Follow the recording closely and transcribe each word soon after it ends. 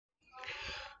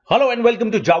Hello and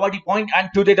welcome to Java Point, and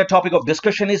today the topic of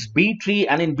discussion is B tree,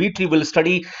 and in B tree we'll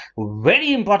study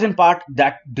very important part,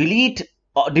 that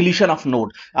deletion of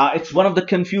node. It's one of the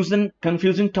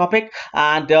confusing topic,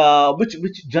 and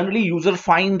which generally user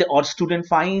find or student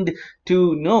find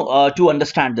to know to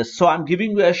understand this. So I'm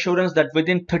giving you assurance that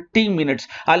within 30 minutes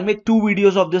I'll make two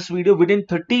videos of this video. Within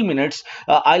 30 minutes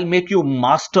I'll make you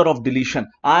master of deletion.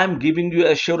 I'm giving you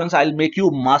assurance I'll make you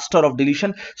master of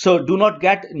deletion. So do not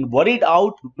get worried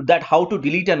out that how to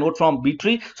delete a node from B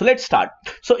tree. So let's start.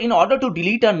 So in order to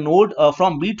delete a node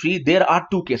from B tree, there are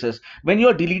two cases: when you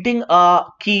are deleting a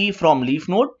key from leaf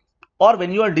node, or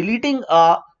when you are deleting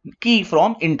a key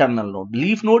from internal node.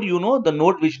 Leaf node, you know, the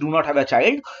node which do not have a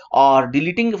child, or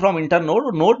deleting from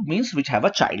internal node means which have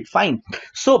a child. Fine.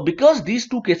 So because these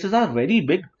two cases are very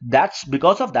big, that's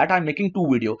because of that I'm making two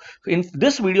video. In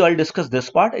this video I'll discuss this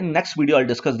part, in next video I'll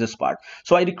discuss this part.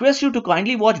 So I request you to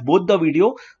kindly watch both the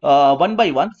video one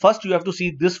by one. First you have to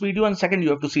see this video, and second you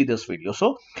have to see this video.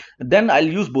 So then I'll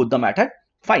use both the method.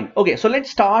 Fine. Okay, so let's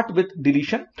start with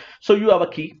deletion. So you have a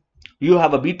key, you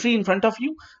have a B tree in front of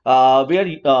you, where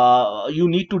you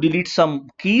need to delete some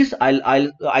keys.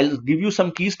 I'll give you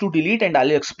some keys to delete, and I'll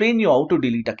explain you how to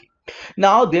delete a key.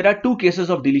 Now there are two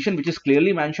cases of deletion which is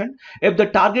clearly mentioned. If the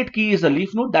target key is a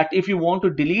leaf node, that if you want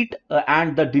to delete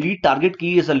and the delete target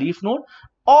key is a leaf node,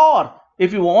 or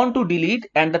if you want to delete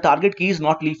and the target key is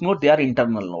not leaf node, they are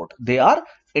internal node. They are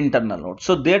internal node.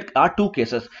 So there are two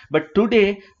cases. But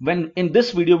today, when in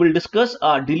this video, we'll discuss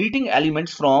deleting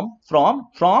elements from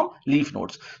leaf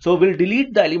nodes. So we'll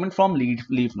delete the element from leaf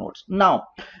nodes. Now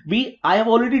I have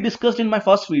already discussed in my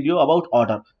first video about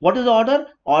order. What is order?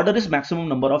 Order is maximum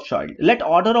number of child. Let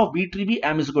order of B tree be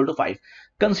m is equal to 5.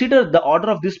 Consider the order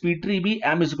of this B tree be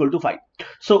m is equal to 5.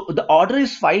 So the order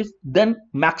is 5, then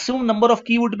maximum number of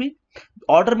key would be,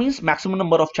 order means maximum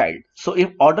number of child. So if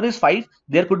order is 5,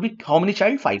 there could be how many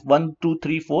child? 5. 1 2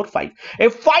 3 4 5.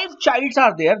 If 5 childs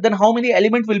are there, then how many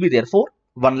element will be there? 4.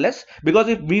 One less, because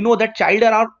if we know that child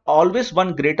are always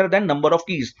one greater than number of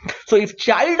keys. So if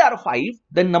child are 5,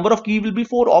 then number of key will be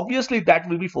 4. Obviously that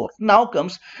will be 4. Now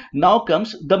comes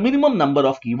the minimum number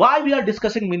of key. Why we are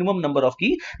discussing minimum number of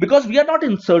key? Because we are not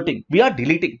inserting, we are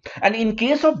deleting, and in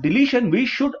case of deletion we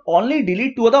should only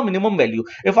delete to the minimum value.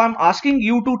 If I'm asking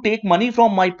you to take money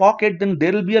from my pocket, then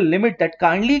there will be a limit that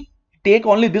kindly take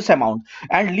only this amount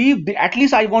and leave at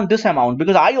least I want this amount,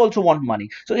 because I also want money.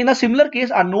 So in a similar case,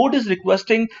 a node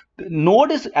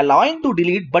is allowing to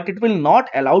delete, but it will not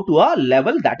allow to a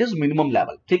level that is minimum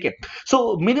level. Okay,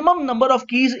 so minimum number of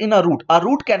keys in a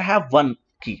root can have one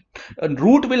key.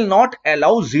 Root will not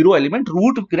allow 0 element.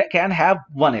 Root can have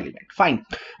one element. Fine.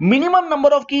 Minimum number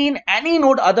of key in any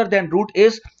node other than root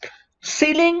is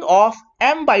ceiling of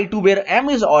m by 2, where m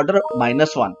is order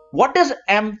 -1. What is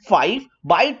m? 5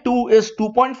 by 2 is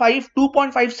 2.5.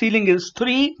 2.5 ceiling is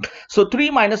 3. So 3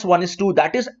 minus 1 is 2.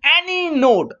 That is, any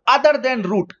node other than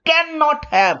root cannot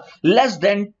have less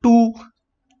than 2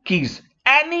 keys.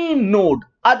 Any node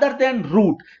other than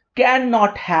root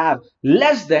cannot have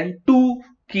less than 2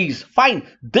 keys. Fine.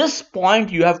 This point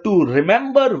you have to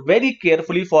remember very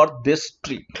carefully for this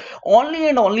tree. Only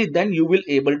and only then you will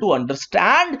able to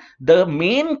understand the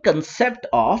main concept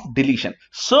of deletion.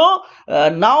 So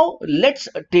now let's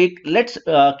take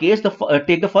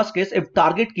the first case. If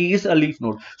target key is a leaf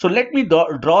node, so let me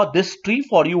draw this tree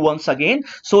for you once again,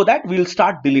 so that we'll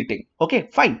start deleting. Okay,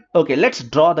 fine. Okay, let's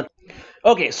draw the.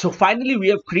 Okay, so finally we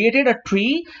have created a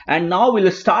tree, and now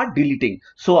we'll start deleting.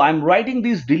 So I'm writing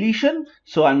this deletion.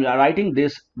 So I'm writing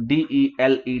this delete,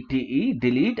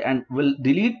 delete, and we'll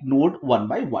delete node one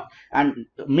by one, and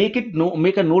make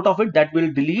a note of it that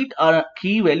will delete a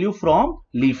key value from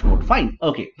leaf node. Fine.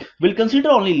 Okay, we'll consider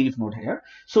only leaf node here.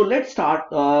 So let's start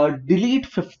delete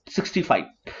 65.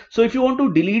 So if you want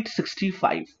to delete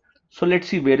 65, so let's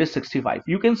see where is 65.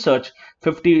 You can search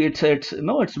 50.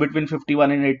 It's between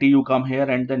 51 and 80. You come here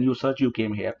and then you search. You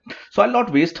came here. So I'll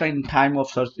not waste time of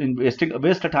search in waste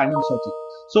a time in searching.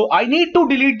 So I need to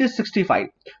delete this 65.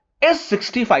 Is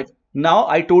 65. Now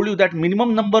I told you that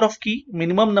minimum number of key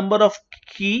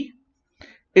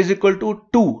is equal to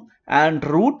 2, and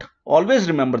root. Always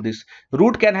remember this.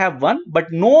 Root can have 1, but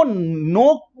no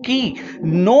node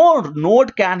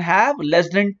can have less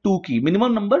than 2 key.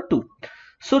 Minimum number 2.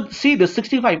 So see, this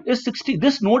 65 is 60.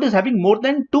 This node is having more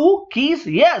than 2 keys.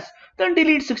 Yes, then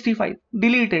delete 65.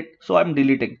 Delete it. So I'm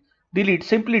deleting. Delete,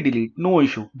 simply delete. No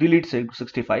issue. Delete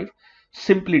 65.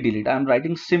 Simply delete. I'm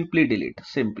writing simply delete.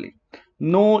 Simply.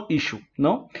 No issue.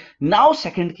 No. Now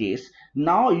second case.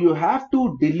 Now you have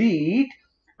to delete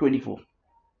 24.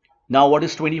 Now what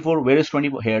is 24? Where is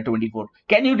 24? Here 24.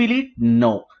 Can you delete?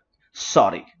 No.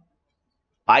 Sorry.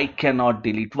 I cannot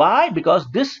delete. Why? Because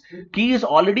this key is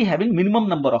already having minimum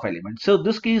number of elements. So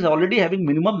this key is already having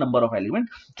minimum number of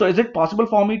elements. So is it possible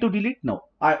for me to delete? No,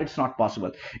 it's not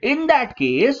possible. In that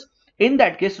case,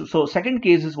 so second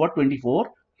case is what,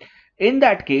 24. In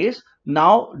that case,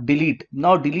 now delete.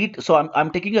 Now delete. So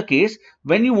I'm taking a case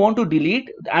when you want to delete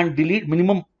and delete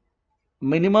minimum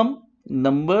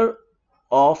number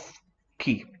of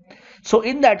key. So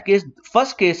in that case,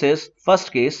 first case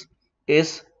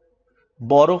is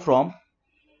borrow from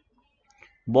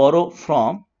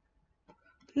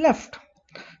left.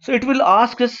 So it will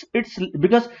ask us, it's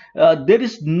because there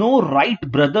is no right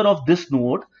brother of this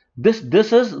node. This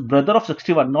is brother of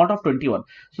 61, not of 21.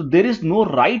 So there is no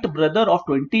right brother of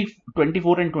 20,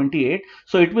 24 and 28.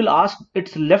 So it will ask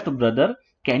its left brother,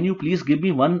 can you please give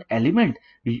me one element?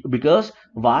 Because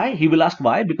why? He will ask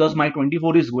why? Because my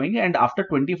 24 is going, and after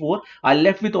 24 I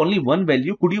left with only one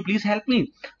value. Could you please help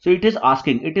me? So it is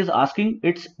asking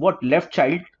its what, left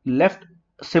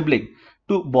sibling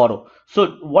to borrow.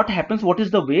 So what happens? What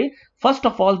is the way? First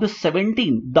of all, this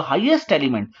 17, the highest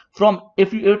element from,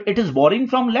 if it is borrowing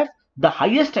from left, the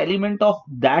highest element of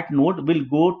that node will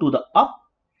go to the up,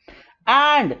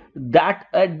 and that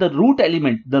the root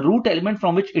element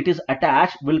from which it is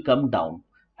attached will come down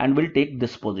and will take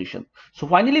this position. So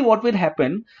finally what will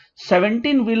happen?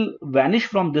 17 will vanish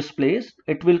from this place.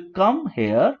 It will come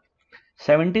here.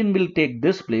 17 will take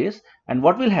this place, and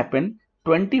what will happen?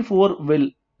 24 will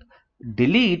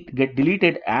get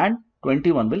deleted, and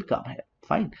 21 will come here.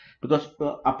 Fine, because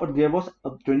upper there was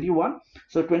 21,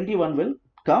 so 21 will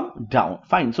come down.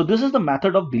 Fine. So this is the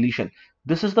method of deletion.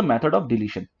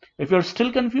 If you're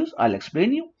still confused, I'll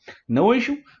explain you. No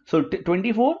issue. So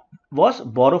 24 was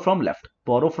borrow from left.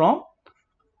 Borrow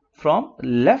from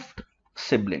left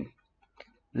sibling.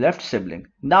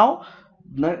 Now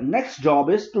the next job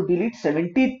is to delete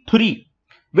 73.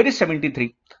 Where is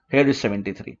 73? Here is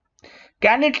 73.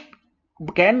 Can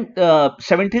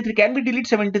 73, can we delete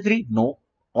 73? No,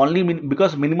 only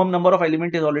because minimum number of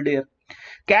element is already here.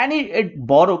 Can it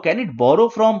borrow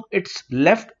from its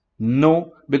left?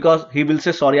 No, because he will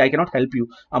say, sorry, I cannot help you,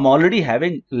 I'm already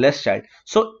having less child.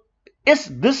 So is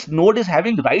this node is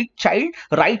having right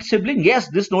sibling? Yes,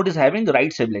 this node is having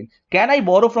right sibling. Can I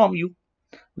borrow from you?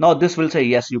 Now this will say,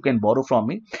 yes, you can borrow from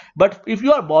me. But if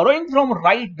you are borrowing from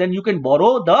right, then you can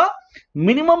borrow the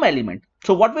minimum element.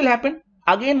 So what will happen?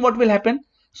 Again, what will happen?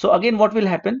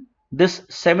 This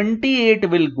 78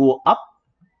 will go up,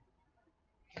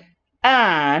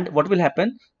 and what will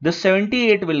happen? This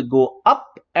 78 will go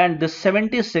up, and this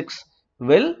 76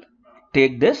 will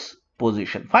take this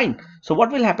position. Fine. So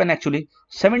what will happen actually?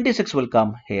 76 will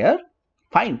come here.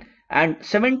 Fine. And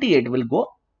 78 will go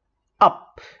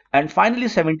up, and finally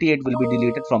 78 will be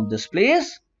deleted from this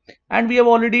place. And we have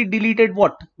already deleted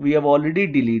what? We have already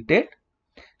deleted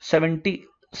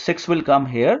 76 will come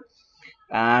here,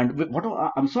 and what?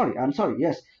 I'm sorry.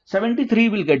 Yes, 73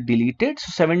 will get deleted.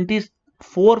 So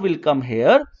 74 will come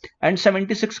here, and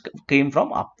 76 came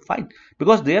from up. Fine,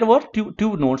 because there were two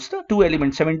nodes, the two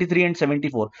elements, 73 and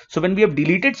 74. So when we have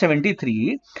deleted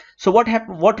 73, so what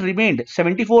happened? What remained?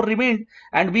 74 remained,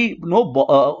 and we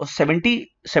know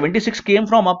 76 came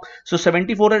from up. So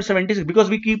 74 and 76, because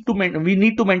we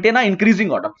need to maintain an increasing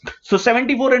order. So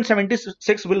 74 and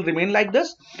 76 will remain like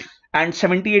this, and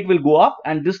 78 will go up,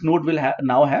 and this node will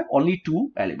now have only two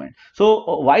elements.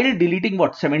 So while deleting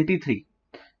what? 73.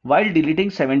 While deleting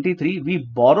 73, we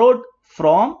borrowed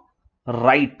from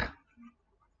right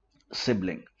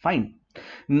sibling. Fine.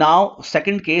 Now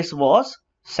second case was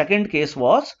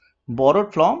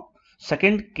borrowed from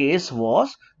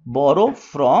borrow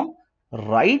from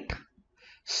right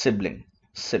sibling.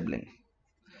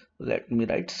 Let me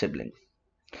write sibling.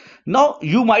 Now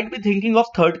you might be thinking of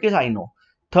third case. I know.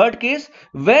 Third case,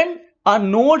 when a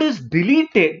node is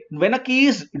deleted, when a key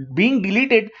is being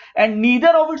deleted and neither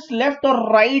of its left or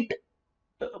right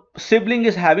sibling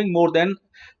is having more than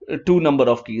two number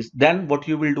of keys, then what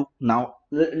you will do? Now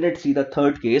let's see the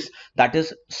third case, that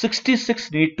is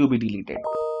 66 need to be deleted.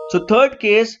 So third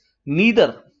case,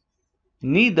 neither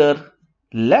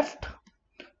left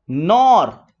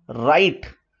nor right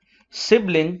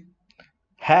sibling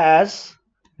has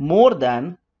more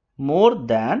than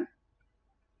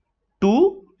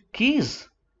two keys.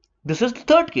 This is the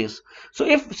third case. So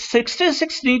if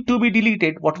 66 need to be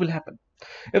deleted, what will happen?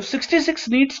 If 66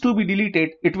 needs to be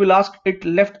deleted, it will ask its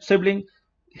left sibling.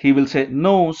 He will say,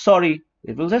 no, sorry.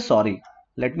 It will say, sorry.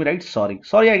 Let me write sorry.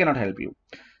 Sorry, I cannot help you.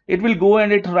 It will go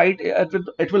and it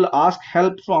will ask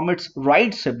help from its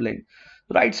right sibling.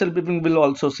 Right sibling will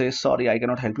also say, sorry, I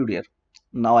cannot help you, dear.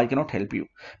 Now I cannot help you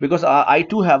because I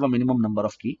too have a minimum number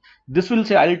of key. This will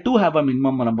say I'll too have a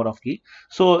minimum number of key.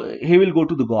 So he will go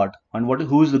to the God. And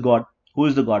who is the God? Who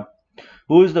is the God?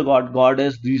 Who is the God? God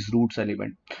is these roots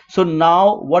element. So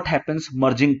now what happens?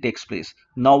 Merging takes place.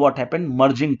 Now what happened?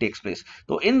 Merging takes place.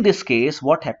 So in this case,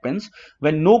 what happens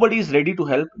when nobody is ready to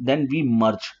help? Then we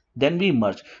merge. Then we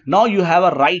merge. Now you have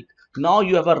a right. Now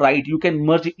you have a right. You can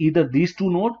merge either these two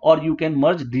nodes or you can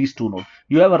merge these two nodes.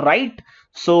 You have a right.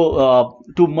 So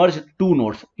to merge two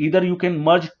nodes, either you can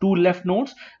merge two left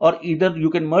nodes or either you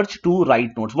can merge two right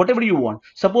nodes, whatever you want.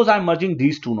 Suppose I'm merging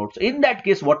these two nodes. In that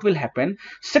case, what will happen?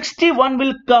 61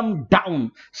 will come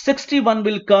down. 61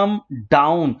 will come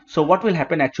down. So what will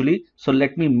happen actually? So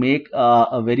let me make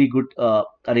a very good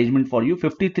arrangement for you.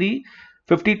 53,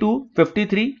 52,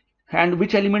 53. And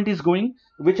which element is going?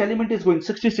 Which element is going?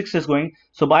 66 is going.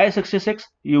 So by 66,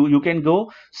 you can go.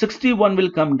 61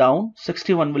 will come down.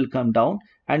 61 will come down.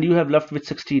 And you have left with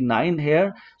 69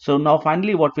 here. So now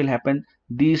finally what will happen?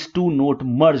 These two nodes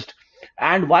merged.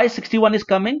 And why 61 is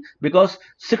coming? Because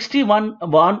 61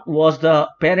 was the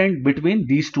parent between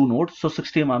these two nodes. So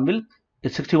 61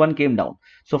 came down.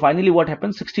 So finally what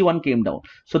happens? 61 came down.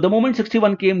 So the moment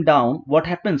 61 came down, what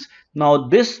happens? Now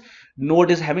this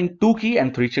node is having two key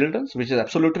and three children, which is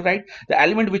absolutely right. The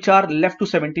element which are left to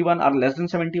 71 are less than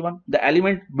 71. The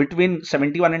element between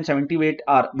 71 and 78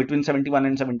 are between 71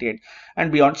 and 78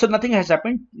 and beyond. So nothing has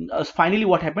happened. Finally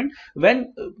what happened?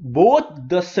 When both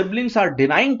the siblings are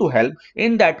denying to help,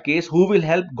 in that case, who will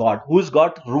help? God. Who's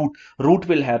got root? Root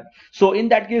will help. So in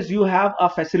that case, you have a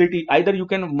facility. Either you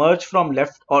can merge from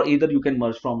left or either you can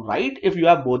merge from right if you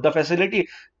have both the facility,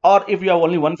 or if you have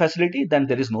only one facility, then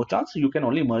there is no chance. You can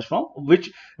only merge from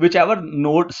whichever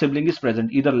node sibling is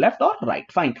present, either left or right.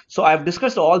 Fine. So I have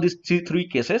discussed all these three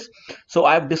cases. So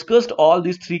I have discussed all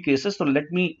these three cases. So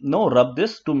let me rub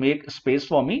this to make space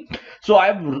for me. So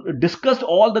I have discussed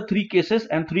all the three cases,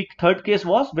 and third case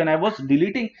was when I was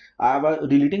deleting. I was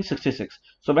deleting 66.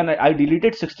 So when I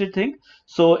deleted 63,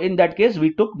 so in that case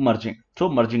we took merging. So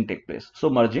merging take place. So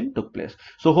merging took place.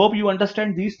 So hope you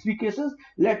understand these three cases.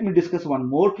 Let me discuss one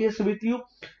more case with you,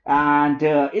 and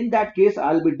in that case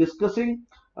I'll be discussing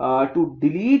to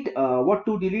delete what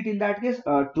to delete in that case,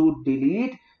 to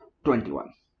delete 21.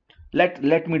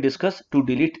 Let me discuss to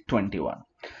delete 21.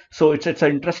 So it's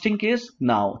an interesting case.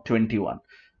 Now 21,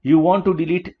 you want to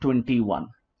delete 21.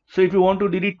 So if you want to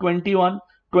delete 21,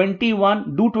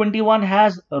 21, do 21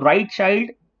 has a right child?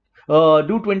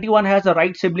 Do 21 has a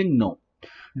right sibling? No.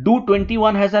 Do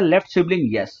 21 has a left sibling?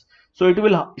 Yes. So it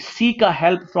will seek a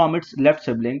help from its left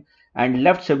sibling, and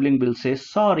left sibling will say,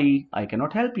 sorry, I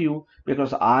cannot help you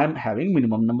because I'm having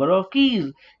minimum number of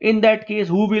keys. In that case,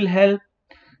 who will help?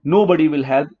 Nobody will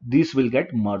help. This will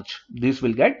get merged. This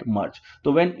will get merged.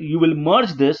 So when you will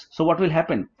merge this, so what will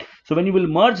happen? So when you will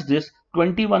merge this,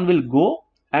 21 will go,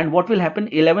 and what will happen?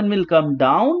 11 will come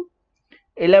down.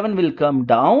 11 will come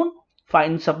down.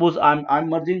 Fine. Suppose I'm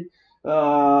merging.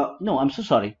 No, I'm so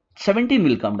sorry. 17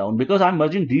 will come down because I'm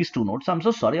merging these two nodes. I'm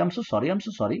so sorry. I'm so sorry. I'm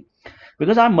so sorry.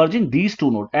 Because I'm merging these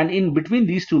two nodes, and in between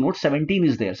these two nodes 17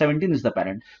 is there. 17 is the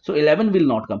parent. So 11 will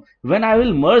not come. When I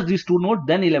will merge these two nodes,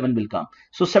 then 11 will come.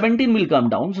 So 17 will come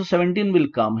down. So 17 will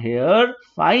come here.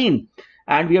 Fine.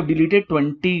 And we have deleted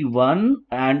 21,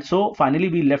 and so finally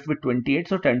we left with 28.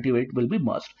 So 28 will be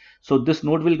merged. So this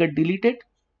node will get deleted.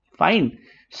 Fine.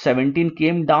 17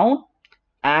 came down,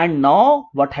 and now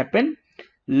what happened?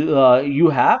 You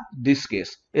have this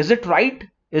case. Is it right?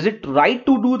 Is it right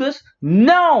to do this?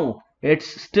 No,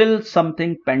 it's still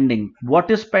something pending. What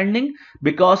is pending?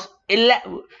 Because in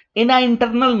an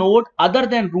internal node other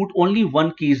than root, only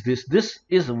one key is this. This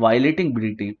is violating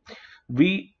BT.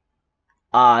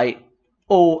 VIOLATI,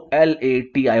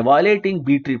 violating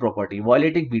B tree property,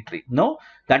 violating B tree. No,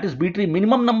 that is B tree.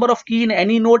 Minimum number of key in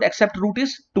any node except root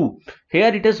is 2.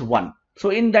 Here it is 1. So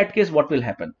in that case, what will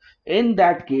happen? In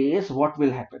that case, what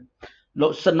will happen?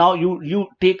 So now you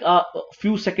take a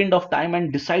few seconds of time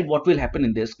and decide what will happen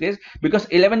in this case, because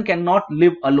 11 cannot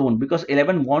live alone, because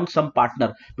 11 wants some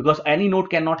partner, because any node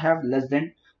cannot have less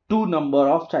than 2 number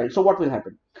of child. So what will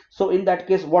happen? So in that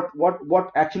case, what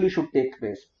actually should take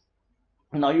place?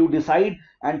 Now you decide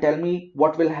and tell me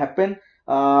what will happen.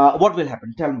 What will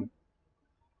happen? Tell me.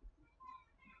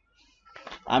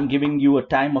 I'm giving you a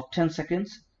time of 10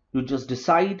 seconds. You just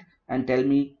decide and tell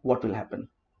me what will happen.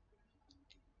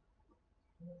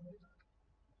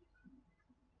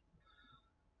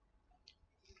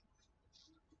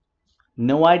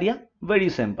 No idea? Very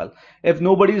simple. If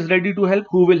nobody is ready to help,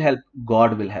 who will help?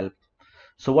 God will help.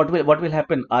 So what will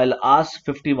happen? I'll ask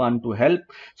 51 to help.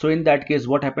 So in that case,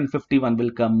 what happened? 51 will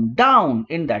come down.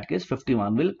 In that case,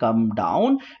 51 will come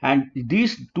down, and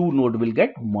these two nodes will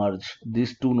get merged.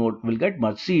 These two nodes will get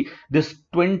merged. See, this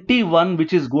 21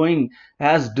 which is going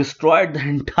has destroyed the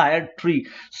entire tree.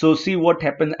 So see what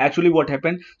happened. Actually, what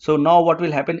happened? So now what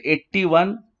will happen?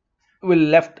 81 will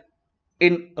left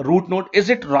in root node.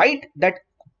 Is it right that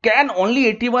can only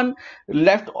 81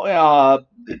 left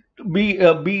be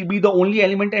the only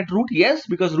element at root? Yes,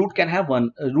 because root can have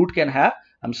one. Root can have.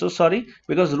 I'm so sorry,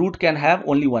 because root can have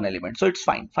only one element. So it's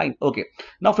fine. Fine. Okay.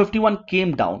 Now 51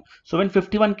 came down. So when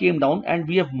 51 came down and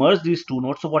we have merged these two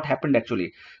nodes, so what happened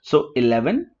actually? So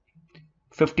 11,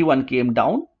 51 came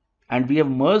down and we have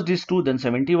merged these two, then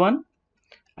 71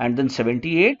 and then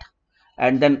 78,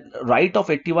 and then right of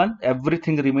 81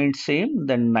 everything remained same,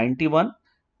 then 91,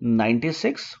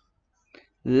 96,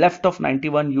 left of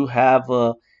 91 you have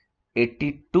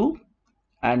 82,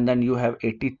 and then you have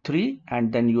 83,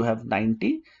 and then you have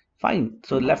 90. Fine.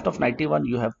 So left of 91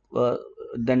 you have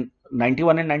then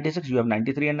 91 and 96 you have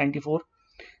 93 and 94.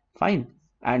 Fine.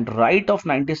 And right of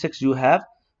 96 you have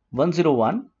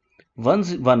 101,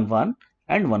 111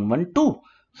 and 112.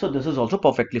 So this is also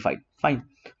perfectly fine. Fine.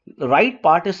 The right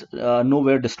part is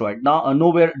nowhere destroyed. Now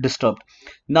nowhere disturbed.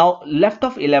 Now left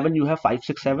of 11 you have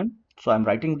 567. So I'm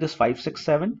writing this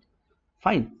 567.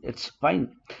 Fine. It's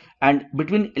fine. And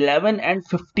between 11 and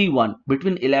 51,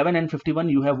 between 11 and 51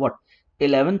 you have what?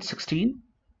 11, 16.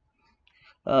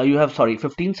 You have, sorry,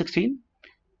 15, 16,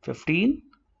 15,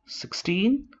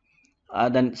 16,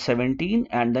 then 17,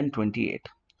 and then 28.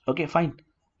 Okay, fine.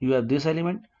 You have this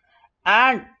element.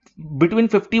 And between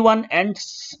 51 and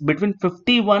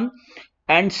 71,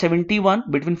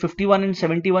 between 51 and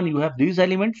 71 you have these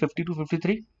elements: 52,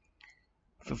 53,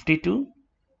 52,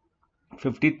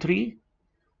 53,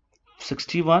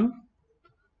 61,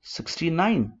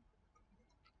 69.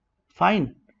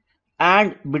 Fine.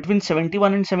 And between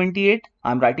 71 and 78,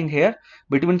 I'm writing here,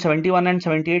 between 71 and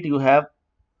 78 you have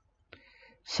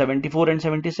 74 and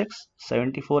 76,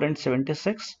 74 and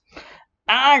 76.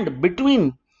 And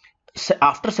between,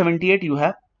 after 78 you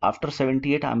have, after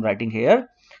 78 I'm writing here,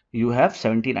 you have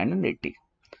 79 and 80.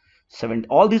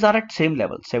 All these are at same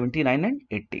level, 79 and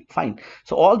 80. Fine.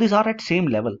 So all these are at same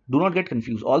level. Do not get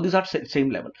confused. All these are same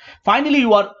level. Finally,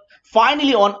 you are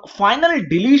on final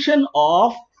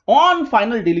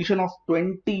deletion of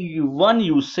 21,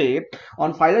 you say,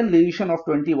 on final deletion of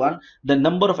 21, the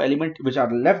number of elements which are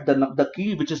left, the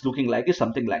key which is looking like is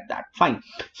something like that. Fine.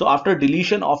 So after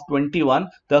deletion of 21,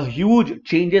 the huge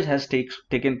changes has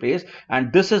taken place,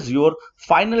 and this is your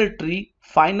final tree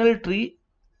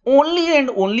only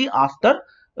and only after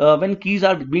when keys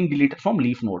are being deleted from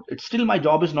leaf node. It's still, my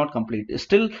job is not complete. It's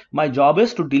still, my job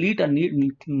is to delete a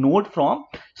node from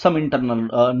some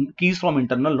internal keys from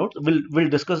internal nodes. We'll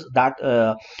discuss that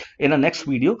in a next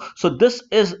video. So this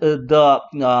is the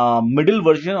middle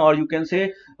version, or you can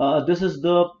say this is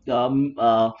the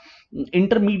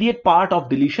intermediate part of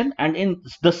deletion. And in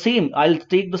the same, I'll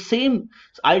take the same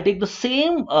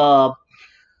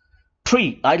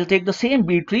tree. I'll take the same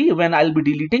B tree when I'll be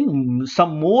deleting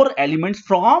some more elements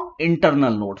from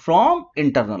internal node.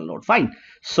 Fine.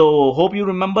 So hope you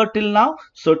remember till now.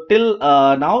 So till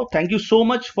now, thank you so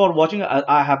much for watching.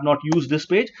 I have not used this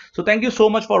page. So thank you so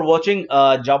much for watching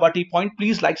Java T Point.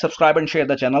 Please like, subscribe and share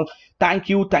the channel. Thank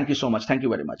you so much. Thank you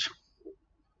very much.